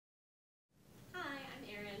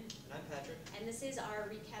This is our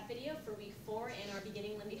recap video for week 4 in our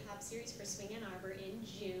Beginning Lindy Hop series for Swing Ann Arbor in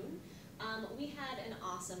June. We had an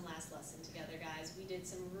awesome last lesson together, guys. We did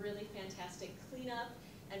some really fantastic cleanup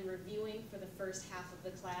and reviewing for the first half of the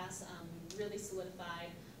class. We really solidified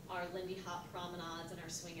our Lindy Hop promenades and our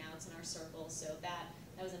swing outs and our circles, so that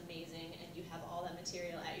was amazing, and you have all that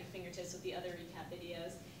material at your fingertips with the other recap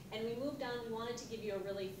videos. And we moved on. We wanted to give you a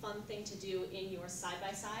really fun thing to do in your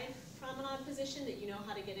side-by-side promenade position that you know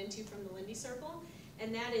how to get into from the Lindy circle,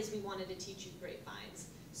 and that is we wanted to teach you grapevines.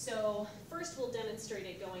 So first we'll demonstrate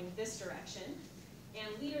it going this direction.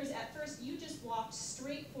 And leaders, at first you just walked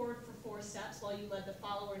straight forward for 4 steps while you led the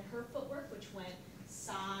follower in her footwork, which went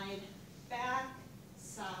side, back,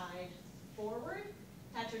 side, forward.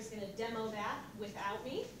 Patrick's going to demo that without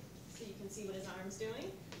me so you can see what his arm's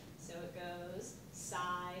doing. So it goes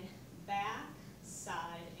side, back,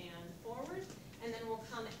 side, and forward. And then we'll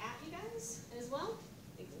come at you guys as well.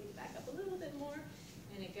 I think we need to back up a little bit more.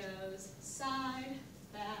 And it goes side,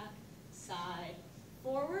 back, side,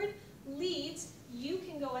 forward. Leads, you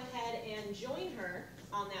can go ahead and join her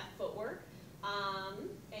on that footwork.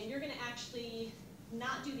 And you're going to actually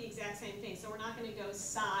not do the exact same thing. So we're not going to go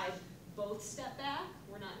side, both step back.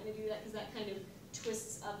 We're not going to do that because that kind of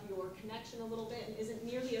twists up your connection a little bit and isn't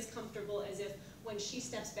nearly as comfortable as if when she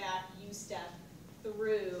steps back, you step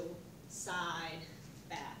through, side,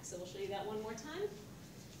 back. So we'll show you that one more time.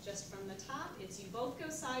 Just from the top, it's you both go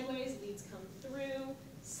sideways, leads come through,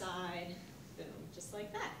 side, boom, just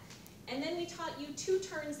like that. And then we taught you 2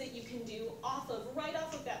 turns that you can do right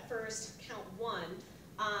off of that first count 1.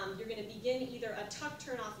 You're going to begin either a tuck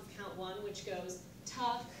turn off of count 1, which goes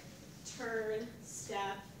tuck, turn,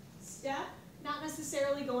 step, step. Not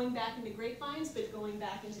necessarily going back into grapevines, but going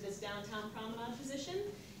back into this downtown promenade position.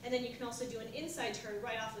 And then you can also do an inside turn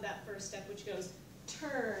right off of that first step, which goes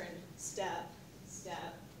turn, step,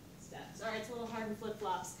 step, step. Sorry, it's a little hard in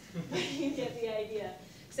flip-flops, but you get the idea.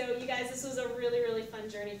 So you guys, this was a really, really fun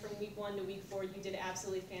journey from week 1 to week 4. You did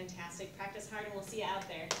absolutely fantastic. Practice hard, and we'll see you out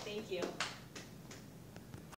there. Thank you.